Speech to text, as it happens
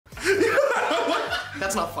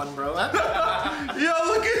That's not fun, bro. Yo,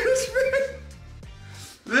 look at this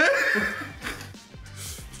man.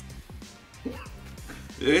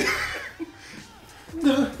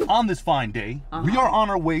 On this fine day, we are on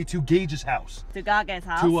our way to Gage's house. To Gage's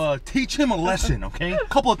house? To teach him a lesson, okay? A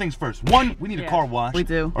couple of things first. One, we need a car wash. We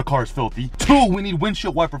do. Our car is filthy. Two, we need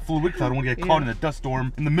windshield wiper fluid because I don't want to get caught in a dust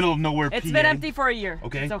storm in the middle of nowhere. It's been empty for a year.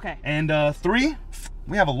 Okay. It's okay. And three,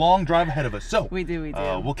 we have a long drive ahead of us. So we do.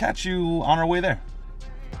 We'll catch you on our way there.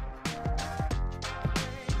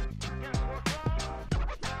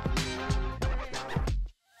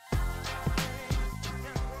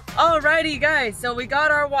 Alrighty guys, so we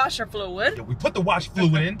got our washer fluid. Yeah, we put the wash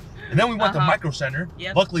fluid in, and then we went to Micro Center.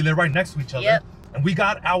 Yep. Luckily, they're right next to each other. Yep. And we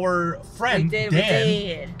got our friend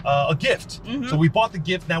Dan a gift. So we bought the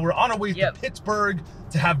gift. Now we're on our way to Pittsburgh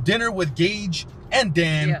to have dinner with Gage and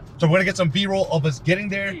Dan. So we're gonna get some B-roll of us getting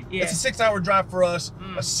there. It's a 6-hour drive for us,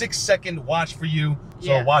 a 6-second watch for you.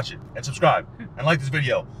 So watch it and subscribe and like this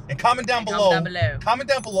video and comment down below. Comment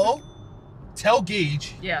down below. Tell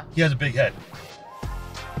Gage he has a big head.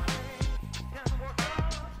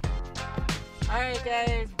 Alright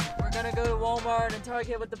guys, we're gonna go to Walmart and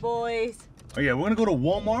Target with the boys. Oh yeah, we're gonna go to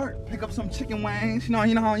Walmart, pick up some chicken wings, you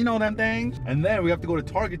know them things. And then we have to go to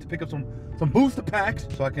Target to pick up some booster packs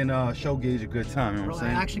so I can show Gage a good time, you know what I'm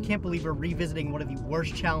saying? I actually can't believe we're revisiting one of the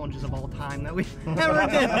worst challenges of all time that we've ever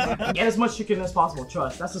did. Get as much chicken as possible,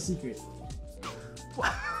 trust, that's the secret. Dude,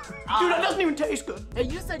 that doesn't even taste good. Hey,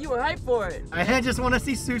 you said you were hyped for it. I just want to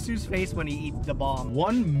see Susu's face when he eats the bomb.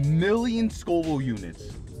 1 million Scoville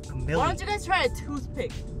units. Why don't you guys try a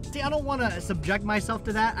toothpick? See, I don't want to subject myself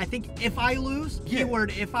to that. I think if I lose,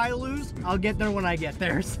 keyword if I lose, I'll get there when I get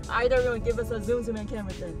there. Either you're gonna give us a zoom hand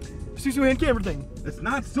camera thing. Susu hand camera thing. It's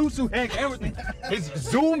not Susu hand camera thing. It's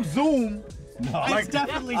zoom. No, it's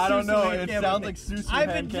definitely I don't know. It sounds like Susu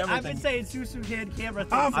hand camera thing. I've been saying Susu hand camera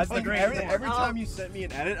thing. Every time you sent me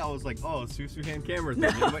an edit, I was like, oh, Susu hand camera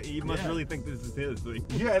thing. You must really think this is his thing.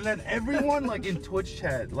 Yeah, and then everyone like in Twitch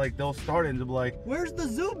chat, like they'll start and they'll be like, where's the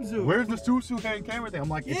zoom? Where's the Susu hand camera thing? I'm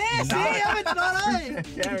like, it's it's not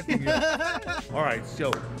us. All right,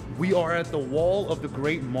 so we are at the wall of the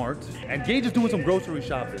Great Mart, and Gage is doing some grocery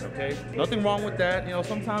shopping, okay? Nothing wrong with that. You know,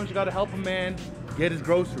 sometimes you gotta help a man get his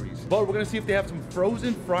groceries. But we're gonna see if they have some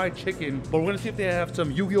frozen fried chicken, but we're gonna see if they have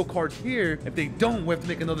some Yu-Gi-Oh cards here. If they don't, we have to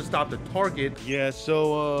make another stop at Target. Yeah,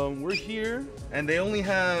 so we're here, and they only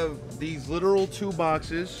have these literal 2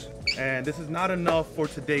 boxes. And this is not enough for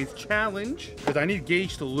today's challenge because I need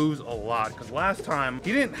Gage to lose a lot because last time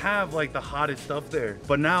he didn't have like the hottest stuff there.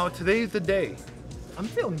 But now today's the day. I'm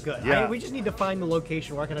feeling good. Yeah. We just need to find the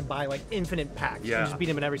location where I can buy like infinite packs and just beat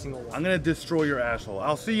him in every single one. I'm gonna destroy your asshole.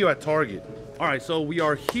 I'll see you at Target. All right, so we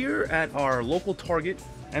are here at our local Target,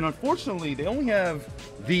 and unfortunately they only have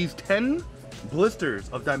these 10 blisters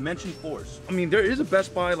of Dimension Force. I mean, there is a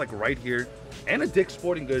Best Buy like right here, and a Dick's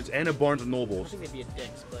Sporting Goods, and a Barnes & Nobles. I think they'd be a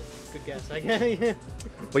Dick's, but good guess.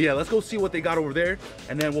 But yeah, let's go see what they got over there,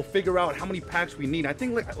 and then we'll figure out how many packs we need. I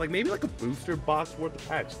think like maybe like a booster box worth of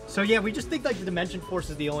packs. So yeah, we just think like the Dimension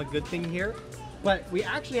Force is the only good thing here, but we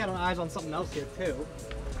actually had our eyes on something else here too.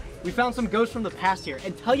 We found some ghosts from the past here,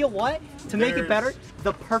 and tell you what, to make it better,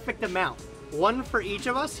 the perfect amount. 1 for each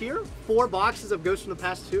of us here, 4 boxes of ghosts from the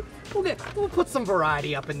past too. We'll put some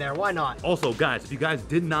variety up in there, why not? Also guys, if you guys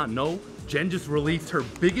did not know, Jen just released her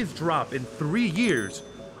biggest drop in 3 years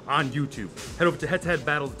on YouTube. Head over to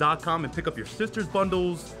headtoheadbattles.com and pick up your sister's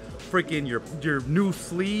bundles, freaking your new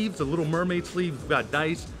sleeves, the Little Mermaid sleeves, we've got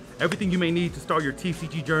dice, everything you may need to start your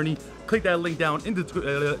TCG journey. Click that link down in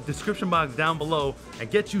the description box down below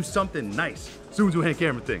and get you something nice. Suzu hand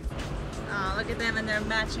camera thing. Oh, look at them and their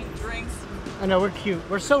matching drinks. I know, we're cute.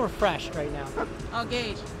 We're so refreshed right now. Oh,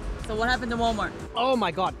 Gage, so what happened to Walmart? Oh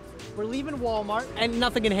my God. We're leaving Walmart and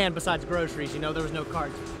nothing in hand besides groceries, you know, there was no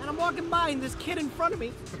cards. And I'm walking by and this kid in front of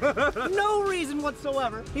me, no reason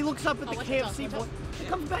whatsoever. He looks up at the KFC boy, he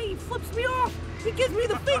comes back, he flips me off. He gives me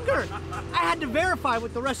the finger. I had to verify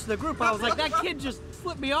with the rest of the group. I was like, that kid just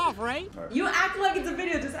flipped me off, right? You act like it's a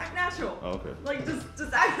video, just act natural. Oh, okay. Like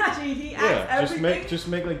just act natural. He acts everything. just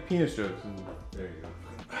make like penis jokes and there you go.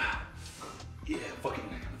 Yeah,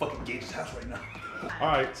 fucking Gage's house right now. All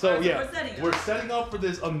right, so yeah, we're setting up for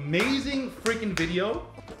this amazing freaking video.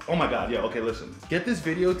 Oh my God, yeah, okay, listen. Get this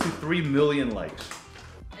video to 3 million likes.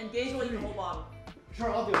 And Gage will eat the whole bottle.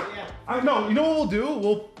 Sure, I'll do it, yeah. I know, you know what we'll do?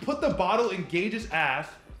 We'll put the bottle in Gage's ass,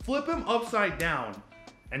 flip him upside down,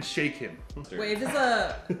 and shake him. Wait, is this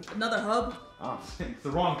another hub? Oh, it's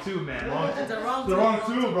the wrong tube, man. It's the wrong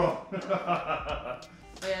tube, bro. But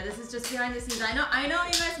yeah, this is just behind the scenes. I know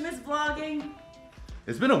you guys miss vlogging.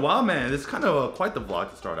 It's been a while, man. It's kind of quite the vlog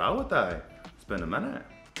to start out with that. been a minute.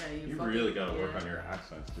 Yeah, You really gotta work on your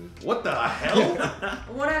accents, dude. What the hell?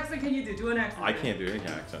 What accent can you do? Do an accent. I can't do any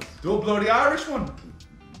accents. Do a bloody Irish one.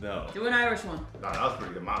 No. Do an Irish one. Nah, that was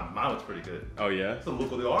pretty good. Mine was pretty good. Oh yeah? It's the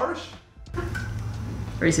look of the Irish.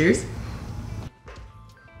 Are you serious?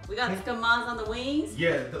 We got scamas on the wings.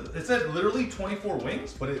 Yeah, it said literally 24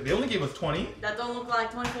 wings, but they only gave us 20. That don't look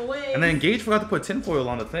like 24 wings. And then Gage forgot to put tinfoil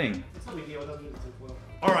on the thing. That's no big deal. It doesn't need tinfoil.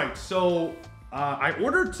 All right, so I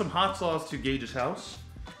ordered some hot sauce to Gage's house,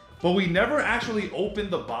 but we never actually opened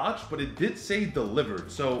the box, but it did say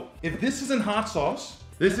delivered. So if this isn't hot sauce,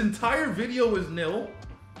 this entire video is nil,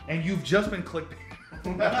 and you've just been clickbait.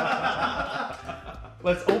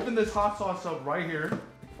 Let's open this hot sauce up right here,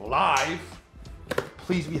 live.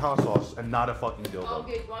 Please be hot sauce and not a fucking dildo.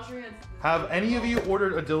 Okay, wash your hands. Have any of you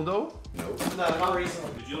ordered a dildo? Nope. No, not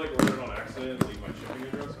recently. Did you like order it on accident and leave my shipping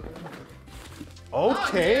address in there?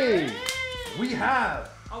 Okay, Oh, we have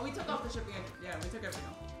oh, we took off the shipping. Yeah, we took everything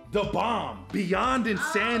off. the bomb, Beyond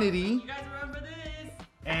Insanity. You guys remember this?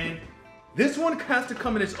 And this one has to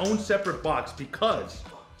come in its own separate box because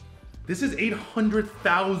this is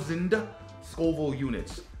 800,000 Scoville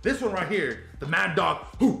units. This one right here, the Mad Dog,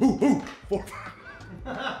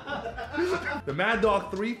 the Mad Dog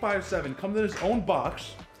 357 comes in its own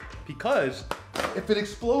box because if it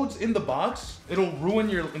explodes in the box, it'll ruin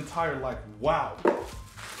your entire life. Wow.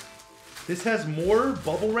 This has more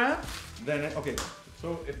bubble wrap than, okay.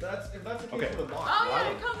 So if that's the case Okay. with the box, Oh yeah,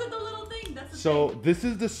 it comes with the little thing. That's the So thing. this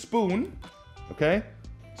is the spoon, okay?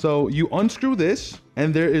 So you unscrew this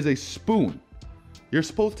and there is a spoon. You're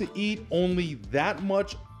supposed to eat only that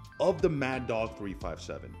much of the Mad Dog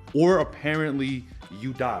 357, or apparently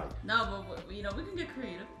you die. No, but you know we can get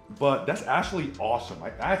creative. But that's actually awesome.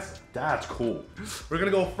 Like that's cool. We're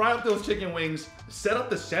gonna go fry up those chicken wings, set up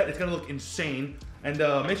the set. It's gonna look insane, and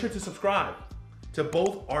make sure to subscribe to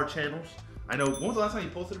both our channels. I know. When was the last time you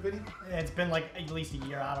posted a video? It's been like at least a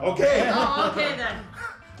year. I don't know. Okay. Oh, okay then.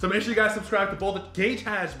 So make sure you guys subscribe to both. Gage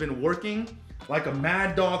has been working like a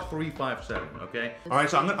Mad Dog 357, okay? All right,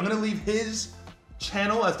 so I'm gonna leave his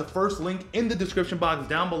channel as the first link in the description box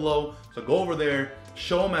down below. So go over there,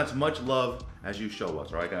 show him as much love as you show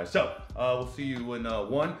us, all right, guys? So we'll see you in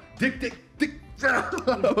one. Dick. Okay.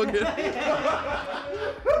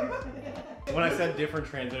 when I said different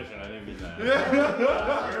transition, I didn't mean that. I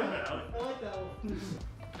like that one.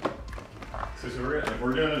 So if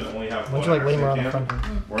we're gonna only have Why don't one you like lay action more on the cam, front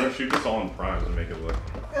here? we're gonna shoot this all in primes and make it look.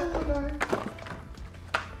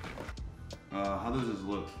 How does this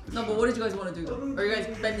look? No, but what did you guys want to do though? Are you guys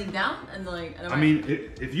bending down and like? And I mean,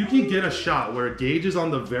 if you can get a shot where Gage is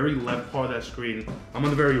on the very left part of that screen, I'm on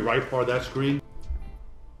the very right part of that screen.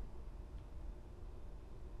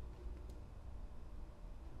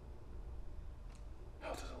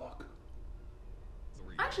 How does it look?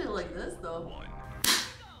 I actually like this though.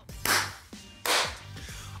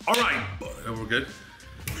 All right, we're good.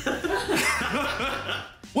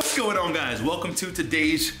 What's going on, guys? Welcome to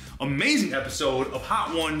today's amazing episode of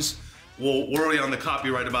Hot Ones. Well, we're already on the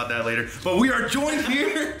copyright about that later, but we are joined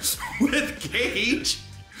here with Gage,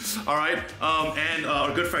 all right, and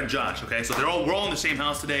our good friend Josh. Okay, so we're all in the same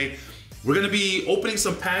house today. We're gonna be opening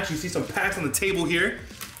some packs. You see some packs on the table here,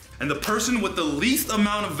 and the person with the least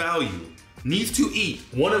amount of value needs to eat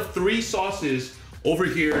one of 3 sauces over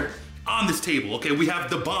here on this table. Okay, we have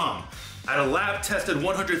the bomb at a lab tested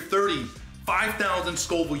 135,000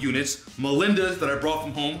 Scoville units, Melinda's that I brought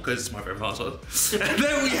from home because it's my favorite hot sauce. And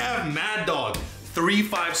then we have Mad Dog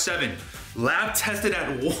 357, lab tested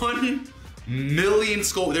at 1 million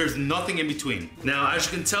Scoville. There's nothing in between. Now, as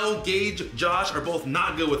you can tell, Gage, Josh are both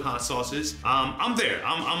not good with hot sauces. I'm there.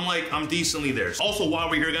 I'm decently there. Also, while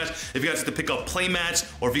we're here, guys, if you guys need to pick up play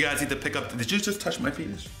mats, or if you guys need to pick up, did you just touch my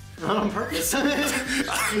penis? Not on purpose.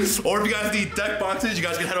 Or if you guys need deck boxes, you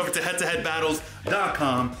guys can head over to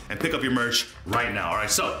headtoheadbattles.com and pick up your merch right now. All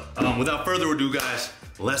right, so without further ado, guys,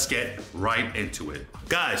 let's get right into it.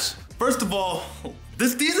 Guys, first of all,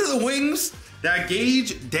 these are the wings that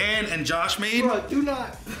Gage, Dan, and Josh made. Bro, do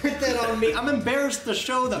not put that on me. I'm embarrassed to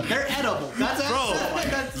show them. They're edible.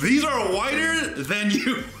 That's These are whiter than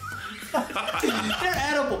you. they're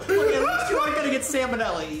edible. Okay, at least you aren't gonna get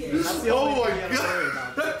salmonella eaten. That's the only thing you have to worry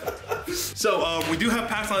about. So we do have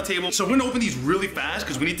packs on the table. So we're gonna open these really fast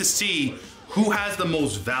because we need to see who has the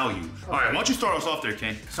most value. All right, why don't you start us off there,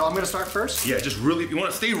 King? So I'm gonna start first? Yeah, just really, you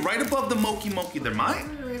wanna stay right above the Moki. They're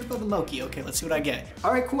mine? Right above the Moki. Okay, let's see what I get.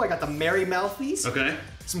 All right, cool. I got the Merry Mouthies. Okay.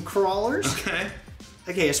 Some crawlers. Okay.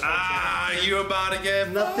 Okay, a Sprite jet. You about to get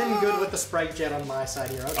Nothing good with the Sprite jet on my side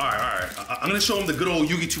here. Okay. All right. I'm gonna show them the good old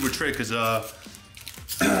YugiTuber trick because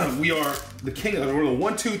we are the king. We're gonna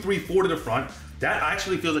 1, 2, 3, 4 to the front, That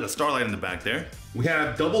actually feels like a starlight in the back there. We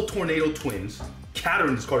have double tornado twins.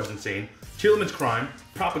 Cattering, this card is insane. Chilliman's Crime.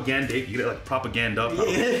 Propagandic. You get it like propaganda.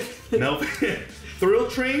 Melvin. Thrill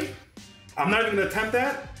Train. I'm not even gonna attempt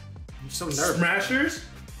that. I'm so nervous. Smashers.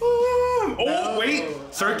 Oh, wait.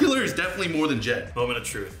 Circular is definitely more than Jet. Moment of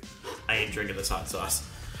truth. I ain't drinking this hot sauce.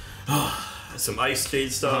 Some Ice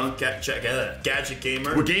Shade stuff. Check out Gadget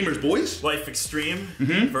Gamer. We're gamers, boys. Life Extreme.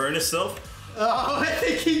 Vernistil. Oh, I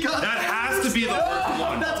think he got That has to be the worst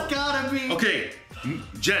one. That's gotta be. Okay,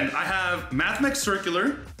 Jen, I have Mathmex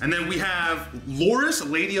Circular, and then we have Loris,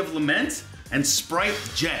 Lady of Lament, and Sprite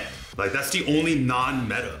Jet. Like, that's the only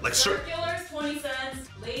non-meta. Like, Circular's 20 cents.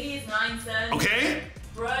 Lady is 9 cents. Okay?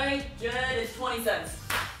 Sprite Jet is 20 cents.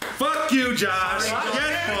 Fuck you, Josh.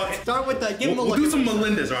 Get fucked. Start with the. Give him a We'll look. do some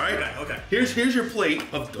Melindas, all right? Okay. Here's your plate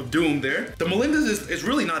of doom there. The Melindas is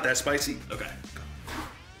really not that spicy. Okay.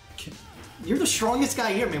 You're the strongest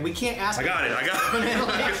guy here, man. We can't ask. I got it.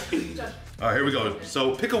 All right, here we go.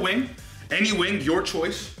 So pick a wing. Any wing, your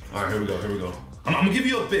choice. All right, here we go. I'm gonna give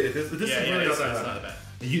you a bit. This is really not that bad.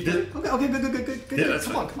 Okay, good. Yeah, that's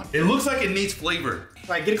come fine. on. It looks like it needs flavor. All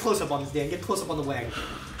right, get a close up on this, Dan. Get a close up on the wang.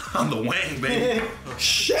 On the wang, baby.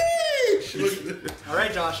 Sheesh. All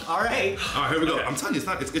right, Josh. All right. All right, here we go. I'm telling you,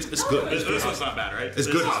 it's good. This one's not bad, right? It's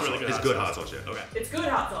good hot sauce. It's good hot sauce, yeah. Okay. It's good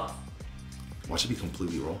hot sauce. Watch it be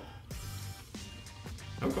completely raw.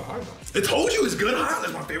 I'm good hot sauce. I told you it's good hot.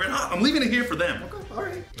 That's my favorite hot. I'm leaving it here for them. Okay, all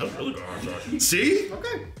right. That's really good hot sauce. See?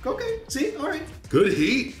 Okay. See, all right. Good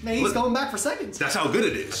heat. Man, he's Look, going back for seconds. that's how good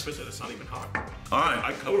it is. Especially it's not even hot. All right.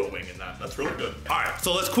 I coat a wing in that. That's really good. All right,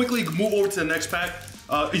 so let's quickly move over to the next pack.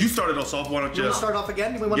 You started us off. Why don't You you? want to start off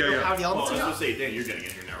again? We want to Yeah, go yeah. out of the Well, I elements? was gonna say, Dan, you're getting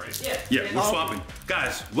in here now, right? Yeah. Yeah, we're swapping.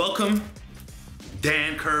 Guys, welcome.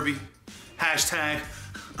 Dan Kirby. Hashtag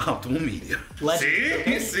Optimal Media. Legend, See?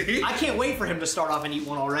 okay? See? I can't wait for him to start off and eat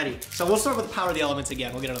one already. So we'll start with Power of the Elements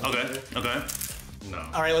again. We'll get another one. Okay. No.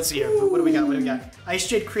 All right, let's see here. What do we got? Ice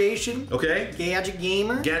Jade Creation. Okay. Gadget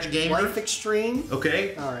Gamer. Gadget Gamer. Life Extreme.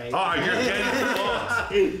 Okay. All right. Oh, you're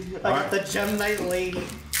getting close. I got the Gem Knight Lady.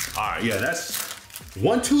 All right, yeah, that's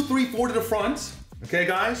 1, 2, 3, 4 to the front. Okay,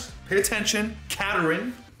 guys, pay attention.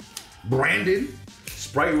 Cattering, Brandon,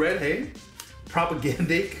 Sprite Red, hey,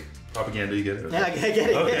 Propagandic. Propaganda, you get it? Okay. Yeah, I get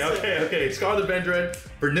it. Okay. Scarlet Vendred,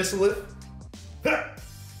 Vernisolith. Yes.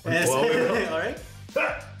 Well, All right.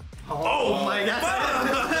 Oh my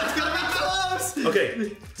God. That's gonna be close.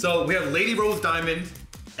 Okay, so we have Lady Rose Diamond,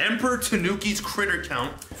 Emperor Tanuki's Critter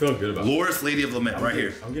Count, I'm feeling good about it. Loris Lady of Lament, right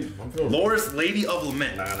here. I'm feeling Loris Lady of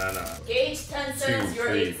Lament. Nah. Gauge 10 2, cents, you're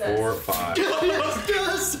 3, 8 cents. 4, 5.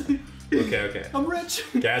 Yes. Okay. I'm rich.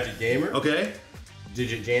 Gadget Gamer. Okay,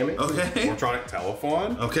 Digit Jamming. Okay. Electronic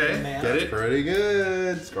Telephone. okay, Man. get it? Pretty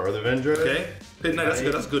good. Scar the Vendra. Okay, Pit Knight,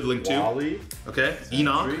 that's a good link too. Wally. Okay,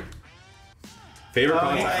 Enoch. Favorite Oh,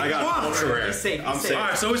 contact. hey, I got come on. ultra rare. He's safe, I'm he's safe. safe. All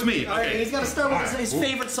right, so it's me. All right, Okay. he's got to start with his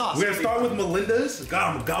favorite sauce. We're gonna start with Melinda's. God,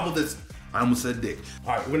 I'm gonna gobble this. I almost said dick.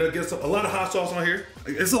 All right, we're gonna get a lot of hot sauce on here.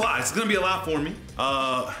 It's a lot. It's gonna be a lot for me.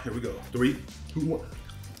 Here we go. 3, 2, 1.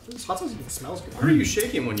 This hot sauce even smells good. Why are you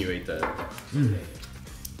shaking when you ate that?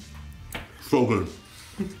 So good.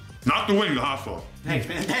 Not the wing, the hot sauce. Thanks,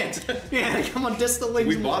 man. Thanks. Yeah, come on, diss the wings.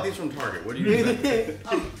 We more. bought these from Target. What do you think?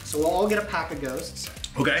 So we'll all get a pack of ghosts.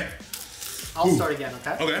 Okay. I'll start again,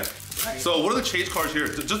 okay? Okay. So what are the chase cards here?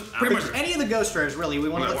 Just pretty much. Any of the ghost rares, really. We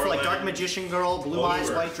want to look for like Orlando. Dark Magician Girl, Blue Eyes,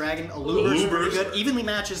 Allure. White Dragon, Alluber's Allure. really good. Evenly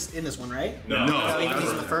matches in this one, right? No. No. Even these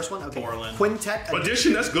in the first one? Okay. Orlando. Quintet,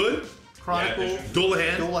 Addition, that's good. Chronicle, Yeah, Addition.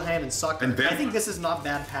 Duelahan. Duelahan, and Sucker. And Vampire. I think this is not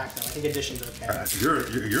bad pack though. I think Addition's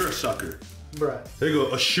okay. You're a sucker. Bruh. There you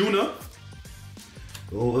go. Ashuna.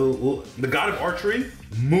 The God of Archery.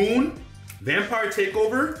 Moon. Vampire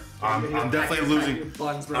Takeover. I'm definitely losing.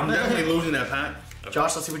 Buns, bro. I'm definitely losing that pack.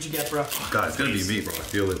 Josh, let's see what you get, bro. God, it's gonna be me, bro. I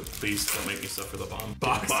feel it. Please don't make me suffer the bomb.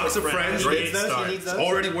 Box of Friends. He Great needs those, start. he needs those.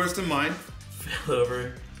 Already worse than mine.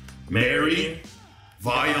 Over. Mary.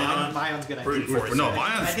 Vion. Vion's good. I Brute think. Force. No,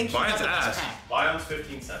 I think he Vion's got the best ass. pack. Bion's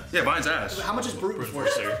 15 cents. Yeah, Vion's ass. How much is Brute Brute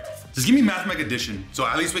Force? Force here. Just give me Mathmech Edition, so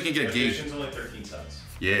at least we can get a gauge. Edition's only 13 cents.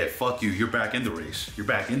 Yeah, fuck you. You're back in the race. You're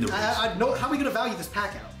back in the race. I know. How are we gonna value this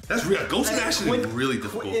pack out? That's real. Ghost is actually Quint- really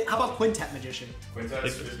difficult. How about Quintet Magician?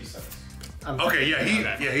 Quintet's 50 cents. Okay, yeah,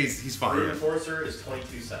 he's fine. Brute Enforcer is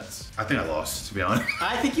 22 cents. I think I lost, to be honest.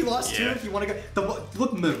 I think you lost too. Yeah. If you want to go,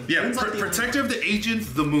 look, Moon. Yeah, Moon's like the only- Protector of the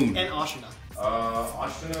Agent, the Moon. and Ashina.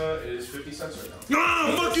 Ashuna is 50 cents right now.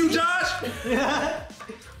 Oh, fuck you, Josh!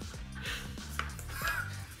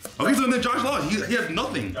 Okay, so then Josh lost. He has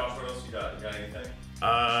nothing. Josh, what else you got? You got anything?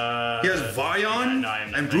 He has Vion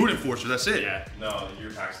and Brute Enforcer. That's it. Yeah. No,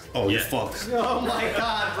 your pack's the Oh, you're Yeah. fucked. Oh my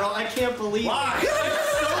god, bro! I can't believe it.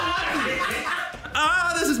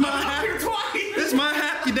 Ah, this is my hack. This is my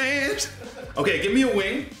hacky dance. Okay, give me a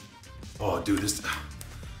wing. Oh, dude, this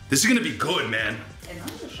is gonna be good, man. And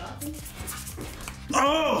I'm the shot.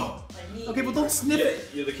 Oh! Okay, but don't sniff it.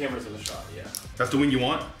 Yeah, the camera's in the shot, yeah. That's the wing you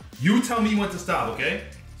want? You tell me when to stop, okay?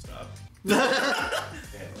 Stop. This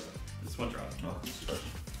one drop. Oh,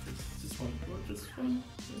 this one.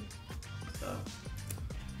 Stop.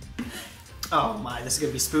 Oh my, this is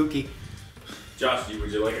gonna be spooky. Josh,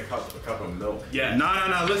 would you like a cup of milk? Yeah.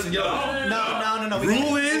 No, listen, yo. No.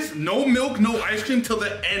 Rule is no milk, no ice cream till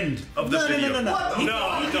the end of the video. No.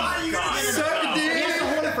 No, He has to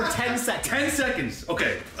hold it for 10 seconds. 10 seconds.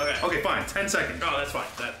 Okay, fine. 10 seconds. Oh, that's fine.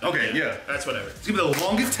 Okay, yeah. That's whatever. It's gonna be the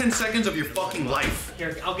longest 10 seconds of your fucking life.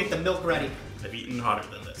 Here, I'll get the milk ready. I've eaten hotter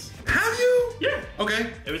than this. Have you? Yeah. Okay.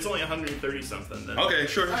 If it's only 130 something, then. Okay,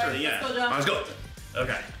 sure. Yeah. Let's go, Josh. Let's go.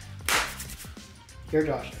 Okay. Here,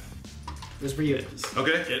 Josh. This is for you.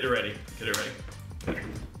 Okay. Get it ready.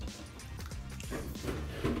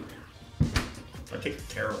 I take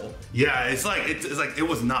terrible. Yeah, it's like it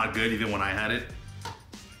was not good even when I had it.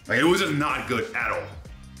 Like it was just not good at all.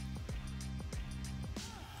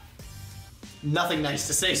 Nothing nice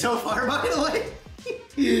to say so far, by the way.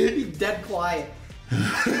 He's dead quiet.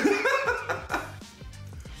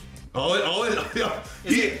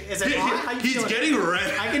 Is it hot? How you He's feeling? getting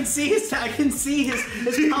red. I can see his color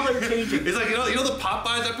changing. It's like you know the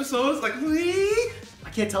Popeyes episodes, like I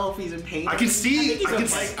can't tell if he's in pain. I can see. think I can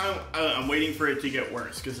he's see. I'm waiting for it to get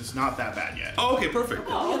worse because it's not that bad yet. Oh, okay, perfect.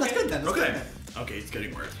 Oh, that's good then. That's Okay. good then. Okay, it's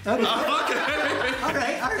getting worse. Okay.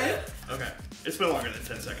 Okay. All right. Okay. It's been longer than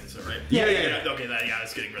 10 seconds, though, right? Yeah. Okay,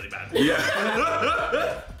 it's getting really bad.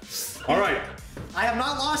 Yeah. All right, I have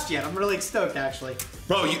not lost yet. I'm really stoked, actually.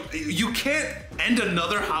 bro. You can't end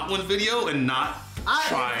another Hot Ones video and not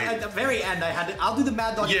try. At the very end, I'll do the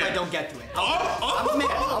Mad Dog if Yeah. I don't get to it. Oh. I'm a man.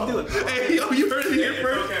 I'll do it. Hey, yo, you heard it here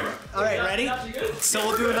first. All right, ready? Josh, you good? So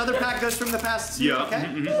we'll do another pack of those from the past season, Yeah, okay?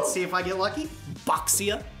 Let's see if I get lucky.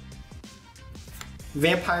 Boxia.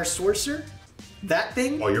 Vampire Sorcerer. That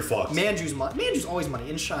thing. Oh, you're fucked. Manju's money. Manju's always money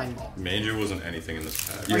in Shine Ball. Manju wasn't anything in this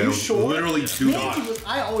pack. Are you sure? Literally $2. Manju was,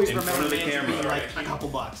 I always In remember front of the Manju camera, being like right? a couple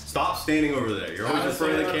bucks. Stop standing over there. You're always in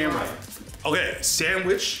front of the camera. Okay,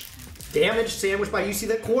 sandwich. Damage sandwich by, you see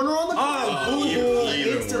that corner on the corner? Oh,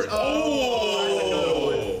 even It's just, worse.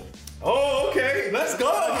 Oh, okay. Let's go.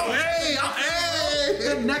 Hey.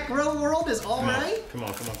 The Necro World is all right. Come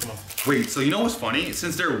on. Wait, so you know what's funny?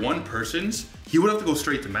 Since they're one person's, he would have to go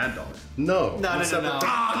straight to Mad Dog. No. No.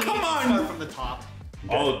 Ah, come on. Start from the top.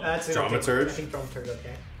 Oh, That's it. I Dramaturge, think Dramaturge,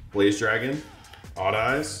 okay. Blaze Dragon, Odd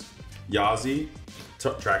Eyes, Yazi,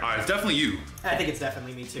 Track. All right, it's definitely you. I think it's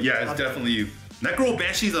definitely me too. Yeah, it's definitely you. Necro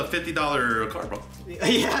Banshee's a $50 card, bro. Yeah,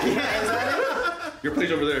 is that Your place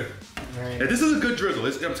over there. it? All right. Yeah, this is a good drizzle.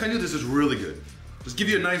 I'm telling you, this is really good. Just give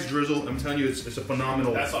you a nice drizzle. I'm telling you, it's a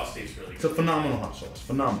phenomenal. That sauce tastes really It's a good. phenomenal hot sauce.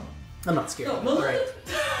 Phenomenal. I'm not scared. No, All move right. it.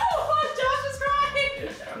 Josh is crying.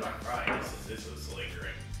 I'm not crying. This is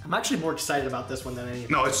lingering. I'm actually more excited about this one than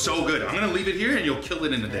anything. No, it's so good. I'm gonna leave it here and you'll kill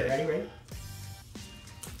it in a day. Ready?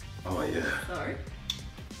 Oh yeah.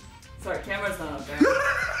 Sorry, camera's not up there.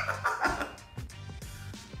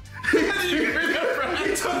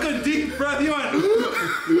 He took a deep breath. He went.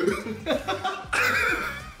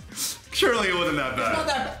 Surely it wasn't that Not bad.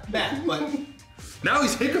 that bad, but Now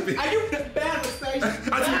he's hiccuping. I do bad with space.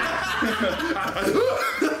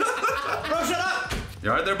 Bro, shut up! You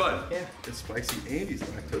alright there, bud? Yeah. It's spicy and he's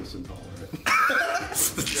lactose intolerant.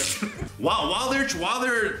 While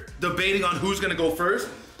they're debating on who's gonna go first,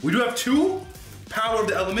 we do have two Power of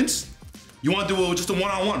the Elements. You want to do just a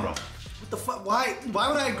one-on-one, bro? What the fuck? Why would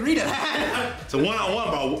I agree to that? It's a one-on-one,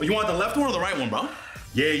 bro. You want the left one or the right one, bro?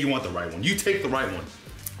 Yeah, you want the right one. You take the right one.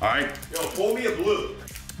 All right. Yo, pull me a blue.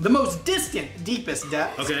 The most distant, deepest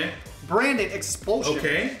depths. Okay. Branded expulsion.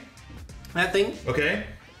 Okay. That thing. Okay.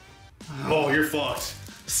 Oh, you're fucked.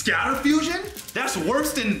 Scatter fusion? That's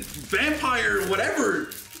worse than vampire whatever.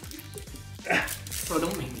 Bro,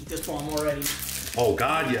 don't make me eat this bomb already. Oh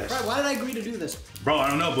God, yes. Bro, why did I agree to do this? Bro, I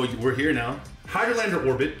don't know, but we're here now. Hydrolander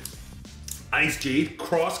Orbit, Ice Jade,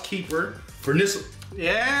 Cross Keeper, Vernis.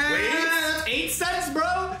 Yeah. Wait. 8 cents,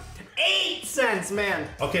 bro. 8 cents, man.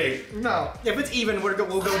 Okay, No. If it's even, we'll go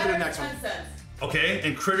to the next one. 10 cents. okay,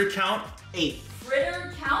 and Critter Count. 8.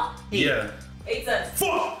 Fritter count? Yeah. 8 cents.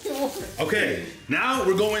 Fuck. Okay, now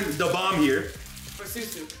we're going the bomb here For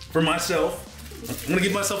Susu. for myself. I'm gonna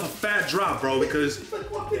give myself a fat drop, bro, because Yeah,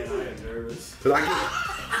 I am nervous. I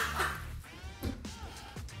get.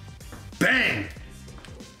 Bang!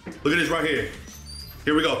 Look at this right here.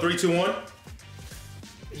 Here we go. 3, 2, 1.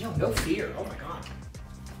 Yo, no fear. Oh my god.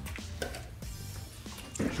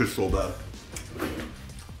 Shit's so bad.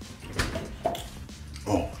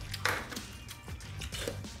 Oh.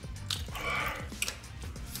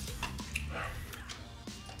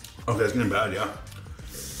 Okay, it's getting bad, yeah.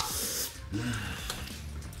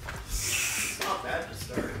 Not bad to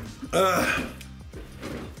start.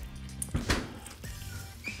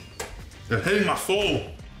 They're hitting my soul.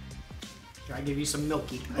 Should I give you some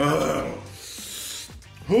milky?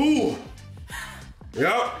 Ooh.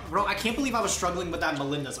 Yeah. Bro, I can't believe I was struggling with that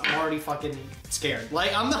Melinda's. I'm already fucking scared.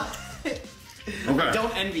 Like, I'm not. Okay.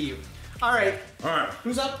 Don't envy you. All right. All right.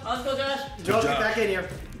 Who's up? Let's go, Josh. Josh, job. get back in here.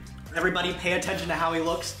 Everybody pay attention to how he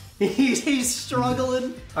looks. He's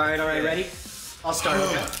struggling. All right, ready? I'll start,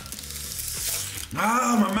 okay?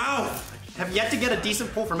 Ah, my mouth. Have yet to get a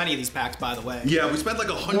decent pull from any of these packs, by the way. Yeah, we spent like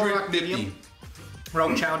Warlock 150. medium.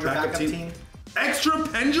 Rogue Challenger backup team. Extra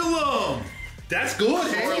pendulum. That's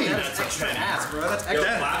good. Hey. That's extra ass, bro. That's extra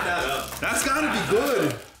ass. That's gotta be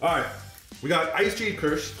good. All right, we got Ice Jade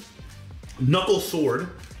Curse, Knuckle Sword.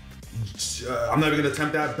 I'm not even gonna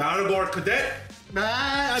attempt that. Battle Guard Cadet. Nah,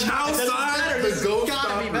 Outside this the Ghost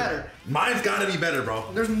gotta be Stopper. better. Mine's gotta be better, bro.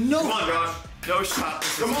 There's no. Come on, Josh. No shot.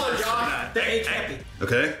 Come on, Josh. They can't be.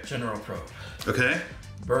 Okay. General Pro. Okay.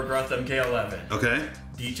 Bergroth MK11. Okay.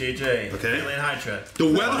 DJJ. Okay. Alien Hydra. The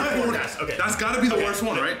weather forecast. forecast. Okay. That's gotta be the worst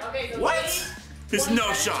one, right? Okay, so What? There's no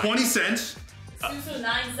 20 shot. 20 cents. Susu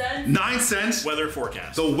 9 cents. 9 cents. Weather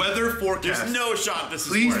forecast. The weather forecast. There's no shot this is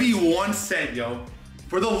Please worse. be 1 cent, yo.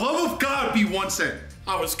 For the love of God, be 1 cent.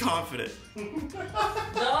 I was confident. The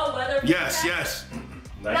weather. Yes, yes.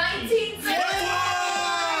 19 cents.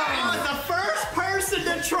 Oh, the first person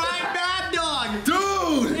to try Bad Dog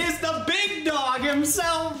Dude! is the big dog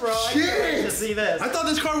himself, bro. I can't wait to see this. I thought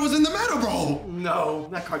this card was in the meta, bro. No,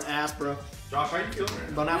 that card's ass, bro. Josh, how you feeling?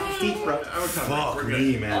 Don't have teeth, bro. Fuck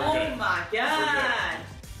me, man. Oh my god.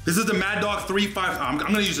 This is the Mad Dog 3-5. I'm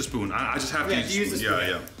gonna use a spoon. I just have to Yeah, use use a the spoon.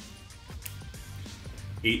 spoon.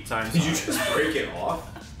 Yeah, 8 times. Did you just break it off?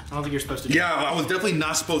 I don't think you're supposed to do yeah. Yeah, I was definitely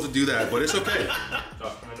not supposed to do that, but it's okay.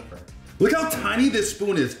 Josh, come in the front. Look how tiny this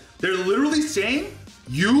spoon is. They're literally saying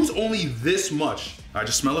use only this much. All right,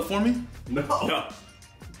 just smell it for me. No. No.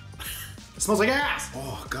 It smells like ass.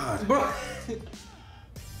 Oh God. Bro.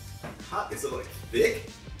 Hot. Is it like thick?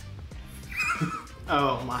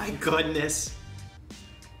 Oh my goodness.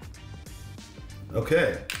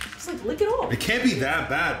 Okay. Just like lick it off. It can't be that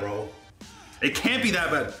bad, bro. It can't be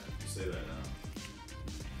that bad. You say that now.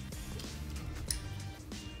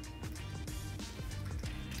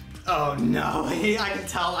 Oh no. I can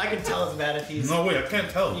tell. I can tell it's bad if he's. No way, I can't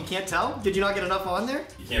tell. You can't tell? Did you not get enough on there?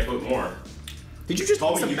 You can't put more. Did you just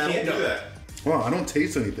put Oh, some you metal? can't do that. Wow, I don't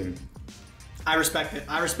taste anything. I respect it.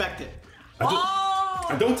 I respect it.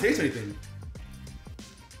 I don't taste anything.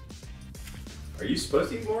 Are you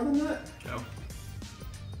supposed to eat more than that? No.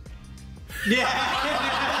 Yeah.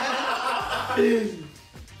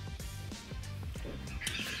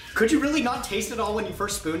 Could you really not taste it all when you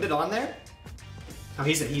first spooned it on there? Oh,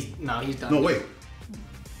 he's done. No, wait.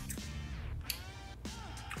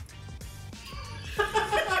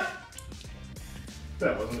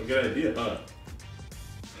 That wasn't a good idea, huh?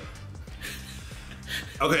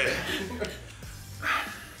 Okay.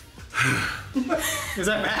 Is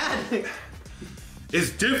that bad? It's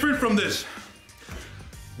different from this.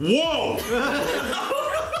 Whoa!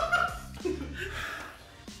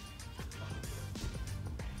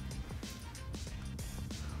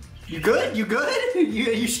 You good? You good?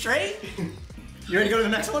 You straight? You ready to go to the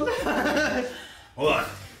next one? Hold on.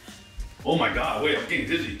 Oh my God, wait, I'm getting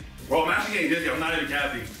dizzy. Bro, I'm actually getting dizzy, I'm not even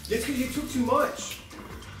happy. It's because you took too much.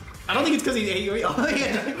 I don't think it's because he ate. Oh,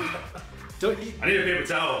 yeah. Don't eat. I need a paper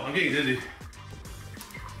towel, I'm getting dizzy.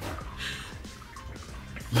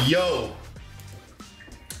 Yo.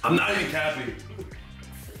 I'm not even happy.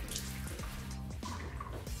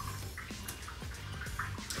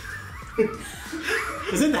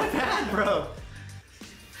 Isn't that bad, bro?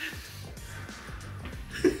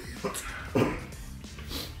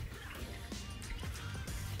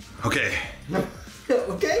 Okay.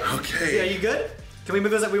 Okay. Okay. Yeah, you good? Can we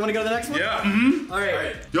move this up? We want to go to the next one? Yeah. All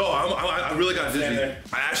right. Yo, I really got dizzy. there.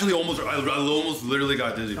 I actually almost literally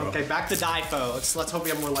got dizzy, bro. Okay, back to Difo. Let's hope we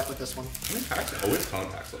have more luck with this one. Oh, it's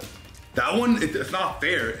contacts though. That one, it's not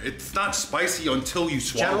fair. It's not spicy until you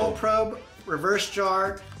swallow. General probe, reverse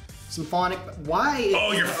jar, symphonic. Why?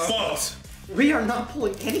 Oh, you're fucked. We are not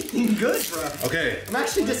pulling anything good, bro. Okay. I'm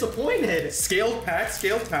actually disappointed. Scaled patch.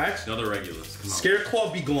 Another Regulus. Come on.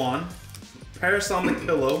 Scareclaw Beglon. Parasomnic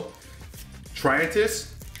Pillow.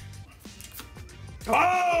 Triantis.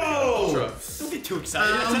 Oh! Don't get too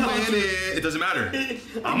excited. I'm winning. It doesn't matter.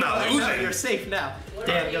 I'm not No, losing. you're safe now. What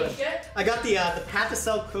Damn about good. you, Jet? I got the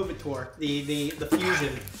Pathicel Covitor, the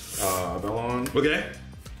fusion. Bellon. Okay.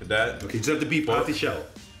 Cadet. Okay, just have to beep off the shell.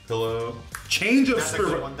 Pillow. Change of That's a good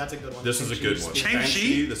spirit. one. That's a good one. This is a good one.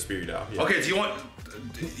 Chang-Chi? The spirit out. Yeah. Okay, do you want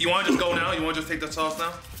to just go now? You want to just take that sauce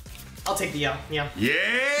now? I'll take the L. Yeah.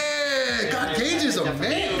 Yeah! God, Gage is a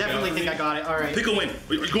man. Definitely think I got it. All right. Pick a win.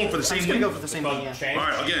 You're going for the I'm same just gonna win? go for the same thing. Yeah. All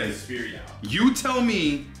right, again. The spirit out. You tell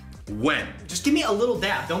me when. Just give me a little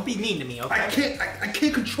dab. Don't be mean to me, okay? I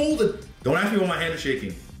can't control the. Don't ask me when my hand is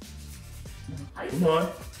shaking. Come on.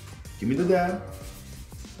 Give me the dab.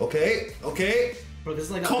 Okay, okay. Bro, this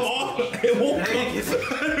is like Come on! It won't come.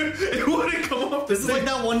 It wouldn't come off. This is like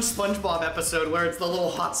that one SpongeBob episode where it's the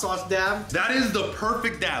little hot sauce dab. That is the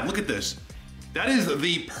perfect dab. Look at this. That is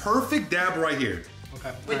the perfect dab right here.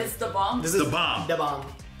 Okay. Wait, this is the bomb? This The is bomb. The bomb.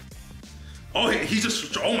 Oh, he's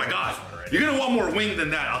just. Oh my God. You're gonna want more wing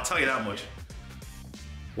than that. I'll tell you that much.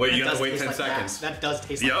 Wait, you That gotta does wait taste 10 like seconds. That does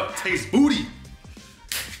taste like Yup, tastes booty.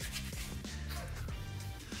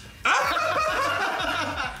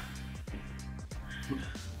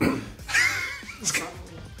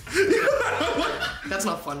 That's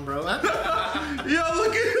not fun, bro. Yo,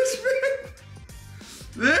 look at this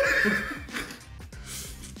man.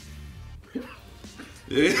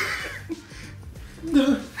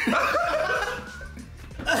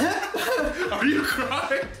 Are you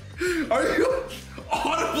crying? Are you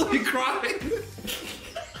audibly crying?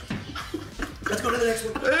 Let's go to the next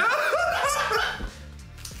one.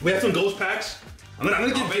 We have some ghost packs. I'm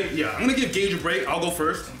gonna give Gage a break. I'll go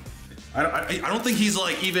first. I don't think he's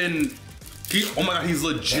like even. Oh my God, he's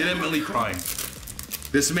legitimately crying.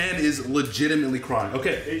 This man is legitimately crying.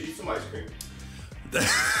 Okay. Hey, eat some ice cream.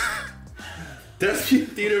 That's the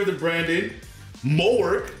Theater of the Branded,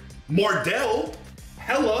 Mowork, Mardell,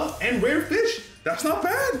 Hella, and Rare Fish. That's not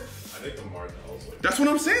bad. I think the Mardell's like. That's what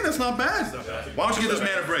I'm saying. That's not bad. Why don't you give this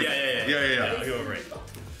man a break? Yeah. I'll give him a break.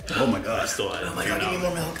 Oh my God. Oh my God, give me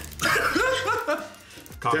more milk.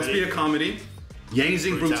 That's be a comedy.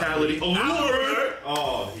 Yangzing brutality. Allure.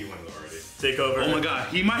 Oh, he went already. Take over. Oh my God.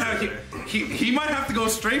 He might have to go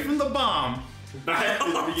straight from the bomb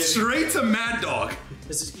straight to Mad Dog.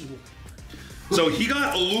 This is evil. So he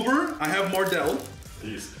got Aluber. I have Mardell.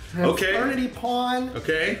 Jeez. Okay. Eternity Pawn.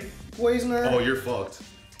 Okay. Poisoner. Oh, you're fucked.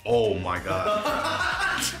 Oh my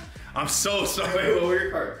God. I'm so sorry. Wait, what were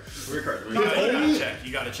your cards? What were your cards?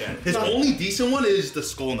 You gotta check. His only decent one is the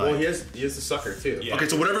Skull Knight. Well, he has the sucker too. Yeah. Okay,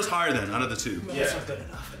 so whatever's higher then, out of the two. That's not good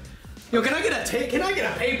enough. Yo, can I get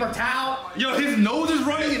a paper towel? Yo, his nose is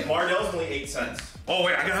running. Mardell's only 8 cents. Oh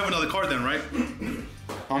wait, I gotta have another card then, right?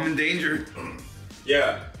 I'm in danger.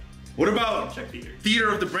 Yeah. What about Check Theater. Theater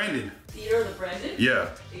of the Branded? Theater of the Branded? Yeah.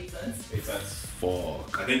 8 cents. 8 cents.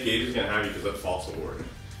 Fuck. I think Gage is gonna have you because that's false award.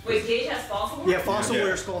 Wait, Gage has fossil word? Yeah, Fossil Yeah.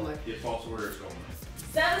 Warrior Skull Knight. Yeah, false award is going.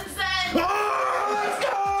 7 cents! Oh,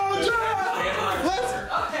 let's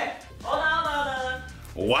go, Okay. Hold on.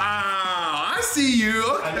 Wow, I see you.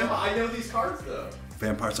 Okay. I know these cards though.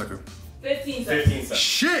 Vampire Sucker. 15 cents. 15 cents.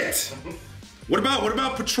 Shit. What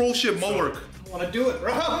about Patrol Ship Mowork? Wanna do it,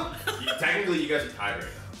 bro? Technically, you guys are tied right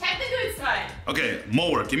now. Technically it's tied. Okay,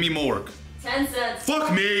 Mowork. Give me Mowork. 10 cents.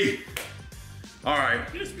 Fuck me. All right.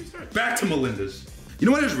 Back to Melinda's. You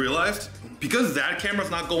know what I just realized? Because that camera's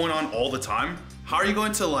not going on all the time, how are you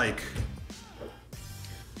going to like?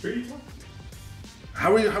 Who are you talking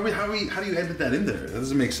How do you edit that in there? That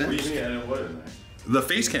doesn't make to? What sense. do you mean? I know what in there? The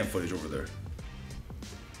face cam footage over there.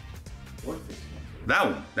 What thing? That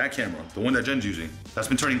one, that camera, the one that Jen's using, that's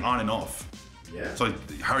been turning on and off. Yeah. So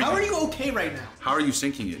how How are you okay right now? How are you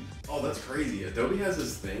syncing it? Oh, that's crazy. Adobe has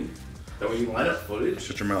this thing that when you line up footage,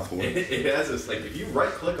 Shut your mouth, whore. it has this, like, if you right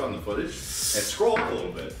click on the footage and scroll up a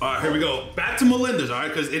little bit. All right, here we go. Back to Melinda's, all right?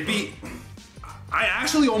 Because it'd be, I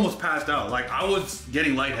actually almost passed out. Like, I was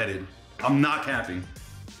getting lightheaded. I'm not capping.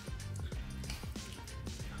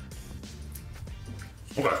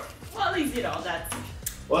 Okay. Well, at least, that's...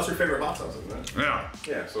 Well, that's your favorite hot sauce, isn't it? Yeah.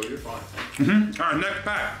 Yeah, so you're fine. All right, next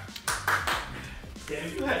pack. Damn,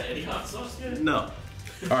 have you had any hot sauce yet? No. All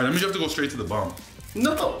right, that means you have to go straight to the bomb.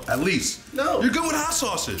 No. At least. No. You're good with hot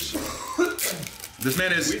sauces. This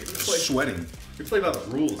man is sweating. We play by the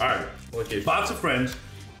rules. All right. Okay. Box of Friends.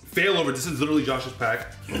 Failover. This is literally Josh's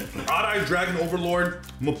pack. Odd-Eye Dragon Overlord.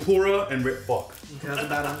 Mapura and Fuck. That's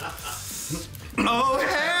about it. Oh,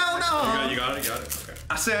 hell no. You got it? Okay.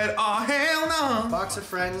 I said, oh, hell no. Box of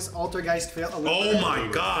Friends, Altergeist Fail. Oh my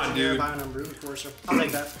God, dude. Of course. I'll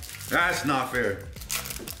take that. That's not fair.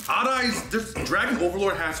 Odd-Eye's, this Dragon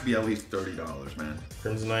Overlord has to be at least $30, man.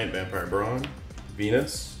 Crimson Knight, Vampire Brawn,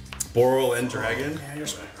 Venus, Boral and Dragon, Yeah, you're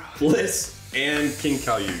sweet, bro. Bliss, and King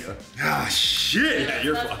Kalyuya. Ah, shit. Yeah,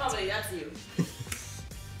 you're That's fucked. probably, that's you.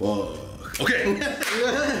 Fuck. Okay.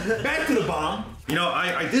 Back to the bomb. You know,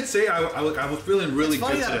 I did say I was feeling really It's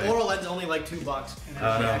funny good that today. Boral End's only like $2, and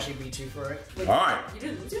I actually beat you for it. All right. You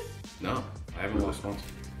didn't lose it? No, I haven't lost once.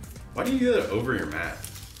 Why do you do that over your mat?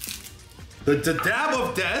 The dab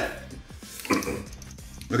of death.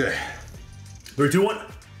 Okay. 3, 2, 1.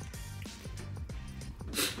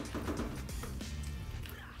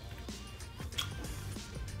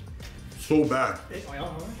 So bad.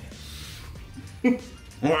 All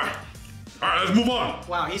right, let's move on.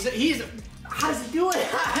 Wow, he's how's he doing?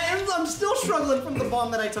 I'm still struggling from the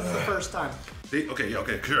bomb that I took the first time. Okay,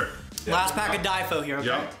 sure. Last pack of Difo here, okay?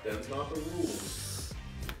 Yep. That's not the rules.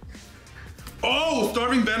 Oh,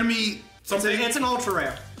 starving Venomy something. It's an ultra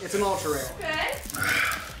rare. It's an ultra rare. Okay.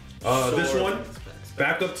 This one,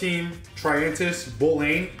 backup team, Triantis,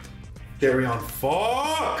 Bullane, Therion.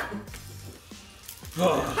 Fuck!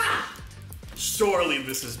 Surely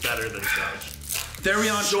this is better than Charge.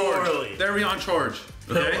 Therion charge. Surely. Therion charge.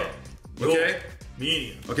 Okay? Pillow. Okay?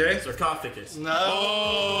 Medium. Okay? Sarcophagus. No.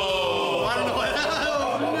 Oh! I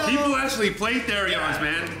don't know what. People actually play Therions,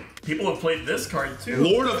 man. People have played this card too.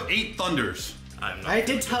 Lord of 8 Thunders. I'm not. I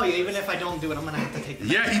did tell you, even if I don't do it, I'm gonna have to take the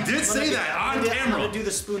Yeah, he did say that on I'm camera. gonna do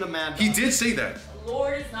the spoon of mad. He did say that.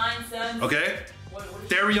 Lord is 9 cents. Okay? What is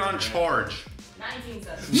Therion charge. 19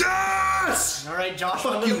 cents. Yes! All right, Josh.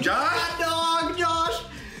 Fuck you, Josh. Hot dog, Josh.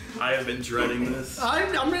 I have been dreading this.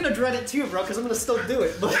 I'm gonna dread it too, bro, because I'm gonna still do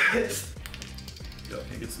it. But Yo,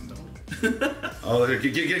 can I get some milk? Oh, get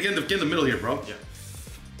in the middle here, bro. Yeah.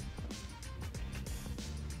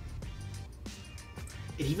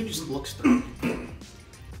 it even just looks through.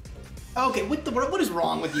 Okay, what is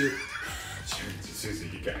wrong with you? Susie,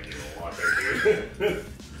 you can't get a lot there, dude.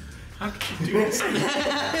 How can you do this?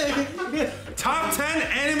 Top 10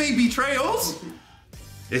 anime betrayals?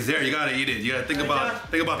 It's there, you gotta eat it. You gotta think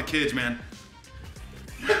about the kids, man.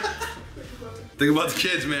 Think about the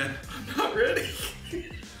kids, man. Not ready.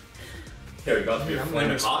 Here, we got to be a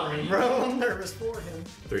flaming hot. Bro, I'm nervous for him.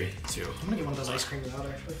 3, 2. I'm gonna get one of those ice creams out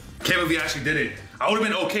actually. Can't believe he actually did it. I would've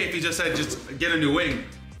been okay if he just said, just get a new wing.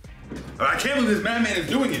 But I can't believe this madman is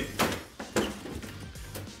doing it.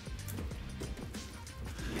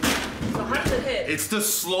 So how's it hit? It's the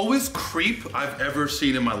slowest creep I've ever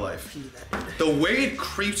seen in my life. The way it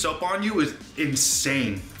creeps up on you is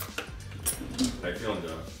insane. How you feeling,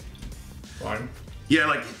 Josh? Fine. Yeah,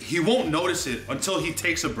 like, he won't notice it until he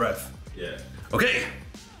takes a breath. Yeah. Okay.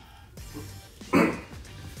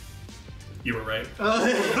 You were right.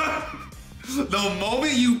 The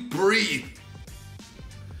moment you breathe.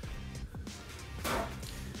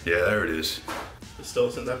 Yeah, there it is. It still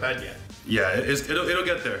isn't that bad yet. Yeah, it'll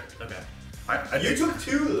get there. Okay. You took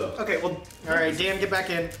 2 though. Okay, well, all right, Dan, get back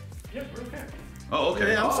in. Yeah, we're okay. Oh,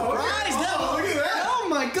 okay. Yeah, I'm surprised. No, look at that. Oh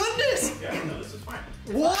my goodness. Yeah, no, this is fine.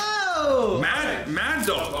 Whoa. Mad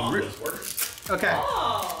Dog. This works. Okay.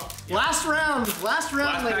 Oh. Last round, Last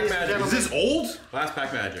ladies pack and magic. gentlemen. Is this old? Last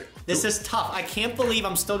pack magic. This is tough. I can't believe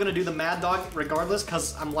I'm still gonna do the Mad Dog regardless,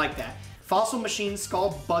 cause I'm like that. Fossil Machine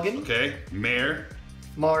Skull Buggin. Okay. Mare.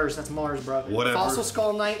 Mars, that's Mars, bro. Whatever. Fossil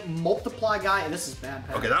Skull Knight, Multiply Guy, and this is bad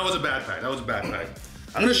pack. Okay, that was a bad pack.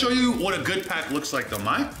 I'm gonna show you what a good pack looks like though,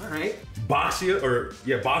 Mike. All right. Boxia,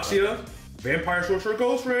 Vampire Sorcerer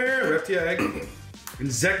Ghost Rare, Reptia Egg,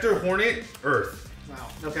 Insector Hornet, Earth. Wow.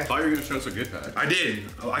 Okay. I thought you were gonna show us a good pack. I did.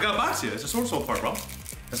 Oh, I got Boxia. It's a Sword Soul part, bro.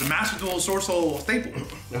 It's a Master Duel Sword Soul staple.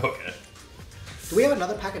 Okay. Do we have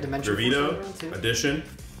another pack of Dimension Force Dravito, around too? Edition,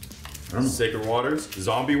 Sacred Waters,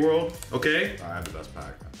 Zombie World. Okay. I have the best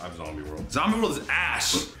pack. I have Zombie World. Zombie World is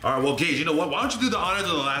ass. All right, well, Gage, you know what? Why don't you do the honors of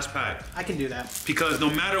the last pack? I can do that. Because no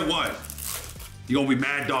matter what, you're gonna be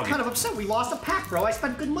mad dogging. Kind of upset. We lost a pack, bro. I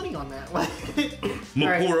spent good money on that.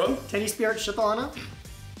 Mapura. Tenny Spirit Shatana.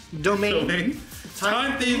 Domain.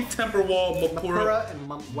 Time Thief, Temper Wall, Mapura. And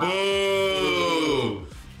wow. Boo!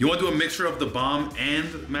 You want to do a mixture of the bomb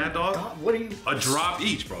and Mad Dog? God, what are you? A drop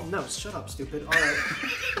each, bro. No, shut up, stupid. All right.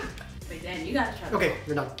 Wait, Dan, you gotta try the Okay, bomb.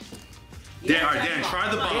 you're done. You Dan, gotta all right, Dan, try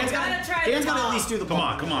the bomb. Dan's gotta try Dan's the gotta bomb. at least do the Come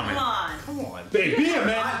bomb. on, man. Come on. Babe, be a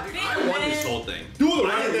man. Be a I won this man. whole thing. Do the I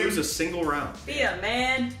right didn't thing. lose a single round. Be a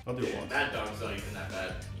man. I'll do it once. That dog's not even that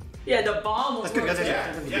bad. Yeah, the bomb was That's good, worth guys.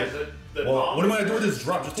 it. Yeah. The Well, bomb. what am I gonna do with this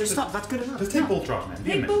drop? Just take Just stop. That's good enough. Just take both drops, man.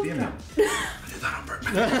 Be a Take man. both Be a man. drops. I did that on purpose.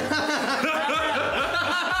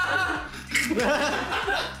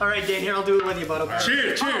 All right, Dan. Here, I'll do it with you, bud. Okay.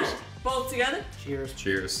 Cheers, cheers. Both together? Cheers.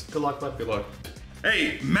 Cheers. Good luck, bud. Good luck.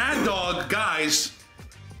 Hey, Mad Dog, guys.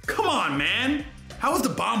 Come on, man. How is the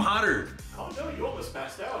bomb hotter? Oh no, you almost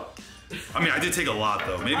passed out. I mean, I did take a lot,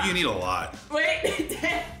 though. Maybe you need a lot. Wait,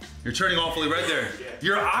 Dan. You're turning awfully red there.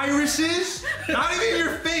 Your irises? Not even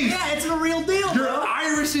your face. Yeah, it's the real deal, Your bro.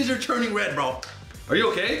 irises are turning red, bro. Are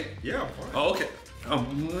you okay? Yeah, I'm fine. Oh, okay. Oh,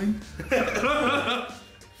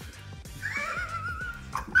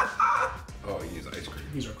 he needs ice cream.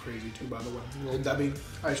 These are crazy too, by the way. Little Debbie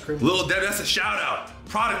ice cream. Little Debbie, that's a shout out.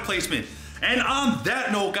 Product placement. And on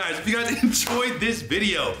that note, guys, if you guys enjoyed this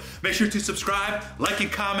video, make sure to subscribe, like,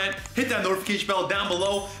 and comment. Hit that notification bell down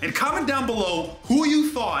below. And comment down below who you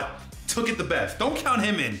thought took it the best. Don't count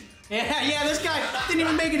him in. Yeah, this guy didn't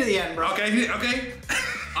even make it to the end, bro. Okay, okay.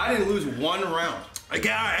 I didn't lose one round.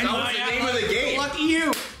 That was the name of the game. Lucky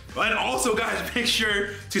you. And also, guys, make sure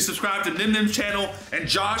to subscribe to Nim's channel and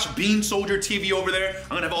Josh Bean Soldier TV over there. I'm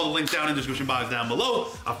gonna have all the links down in the description box down below.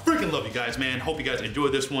 I freaking love you guys, man. Hope you guys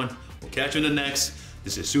enjoyed this one. We'll catch you in the next.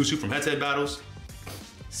 This is Susu from HeadtoHead Battles.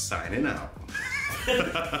 Signing out.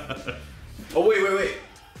 Oh, wait.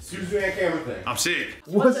 Susu hand camera thing. I'm sick.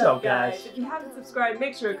 What's up, guys? If you haven't subscribed,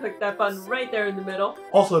 make sure to click that button right there in the middle.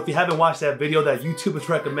 Also, if you haven't watched that video that YouTube is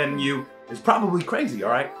recommending you, it's probably crazy,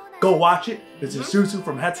 all right? Go watch it. This is Susu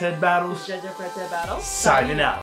from HeadtoHead Battles. Judge for HeadtoHead Battles. Signing out.